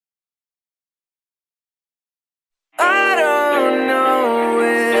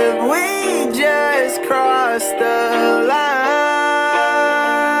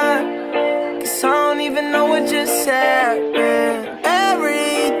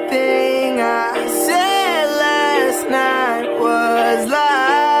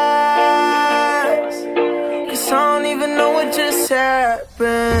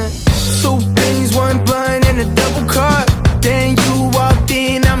happened. Two things, one blunt and a double cup. Then you walked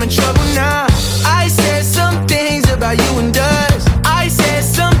in, I'm in trouble now. I said some things about you and us. I said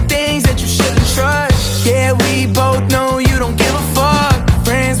some things that you shouldn't trust. Yeah, we both know you don't give a fuck.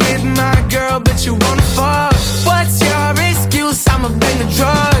 Friends with my girl, but you wanna fuck. What's your excuse? I'ma bring the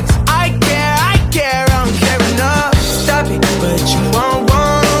drugs. I care, I don't care enough. Stop it, but you won't.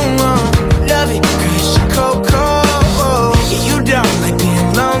 Love it, cause you cold. Yeah, you don't like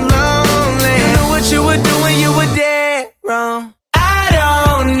being lonely. You know what you were doing, you were dead wrong. I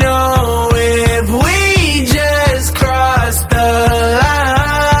don't know if we just crossed the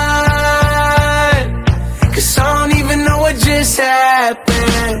line, cause I don't even know what just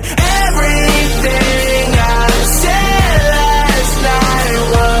happened. Everything I said last night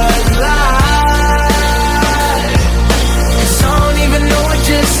was lies, cause I don't even know what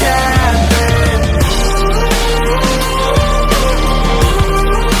just happened.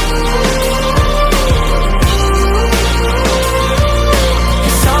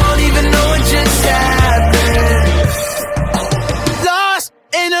 Cause I don't even know what just happened. Lost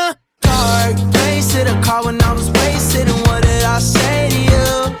in a dark place, hit a car when I was wasted, and what did I say to you?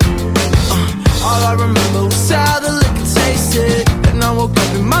 All I remember was how the liquor tasted, and I woke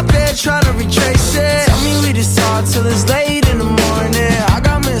up in my bed trying to retrace it. Tell me we just talk till it's late in the morning. I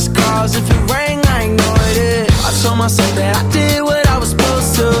got missed calls, if it rang I ignored it. I told myself that I did what I was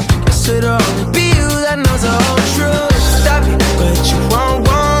supposed to. Guess it'll only be you that knows the whole truth. Stop it, but you won't.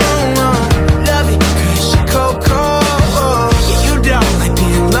 Love it, cause you cold. Yeah, you don't like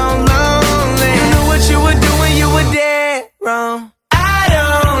being lonely. You knew what you were doing, you were dead wrong. I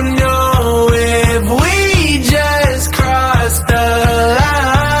don't know if we just crossed the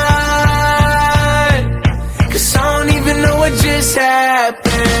line, cause I don't even know what just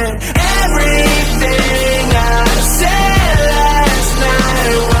happened. Everything I said last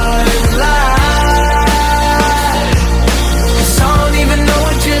night was lies, cause I don't even know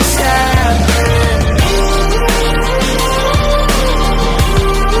what just happened.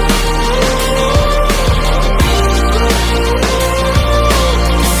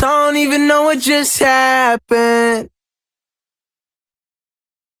 Cause I don't even know what just happened.